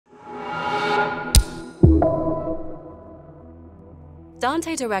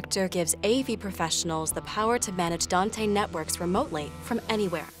Dante Director gives AV professionals the power to manage Dante networks remotely from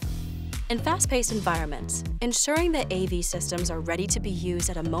anywhere. In fast-paced environments, ensuring that AV systems are ready to be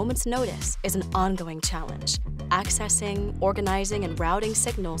used at a moment's notice is an ongoing challenge. Accessing, organizing, and routing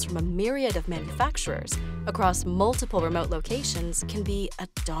signals from a myriad of manufacturers across multiple remote locations can be a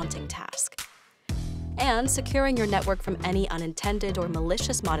daunting task. And securing your network from any unintended or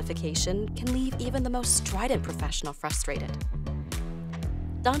malicious modification can leave even the most strident professional frustrated.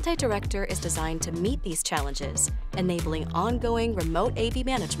 Dante Director is designed to meet these challenges, enabling ongoing remote AV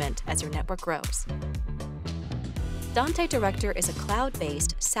management as your network grows. Dante Director is a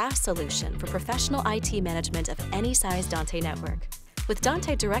cloud-based SaaS solution for professional IT management of any size Dante network. With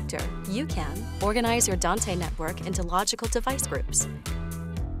Dante Director, you can organize your Dante network into logical device groups,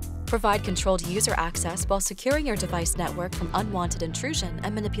 provide controlled user access while securing your device network from unwanted intrusion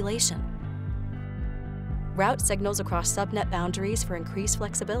and manipulation, route signals across subnet boundaries for increased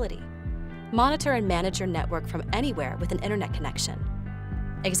flexibility, monitor and manage your network from anywhere with an internet connection,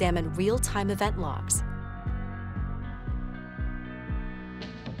 examine real-time event logs,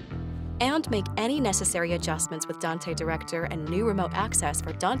 and make any necessary adjustments with Dante Director and new remote access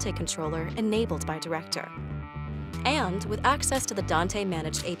for Dante Controller enabled by Director. And with access to the Dante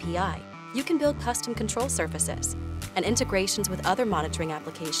Managed API, you can build custom control surfaces and integrations with other monitoring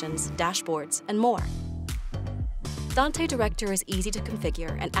applications, dashboards, and more. Dante Director is easy to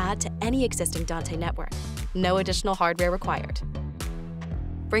configure and add to any existing Dante network. No additional hardware required.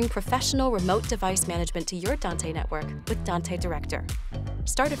 Bring professional remote device management to your Dante network with Dante Director.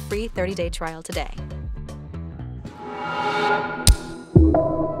 Start a free 30-day trial today.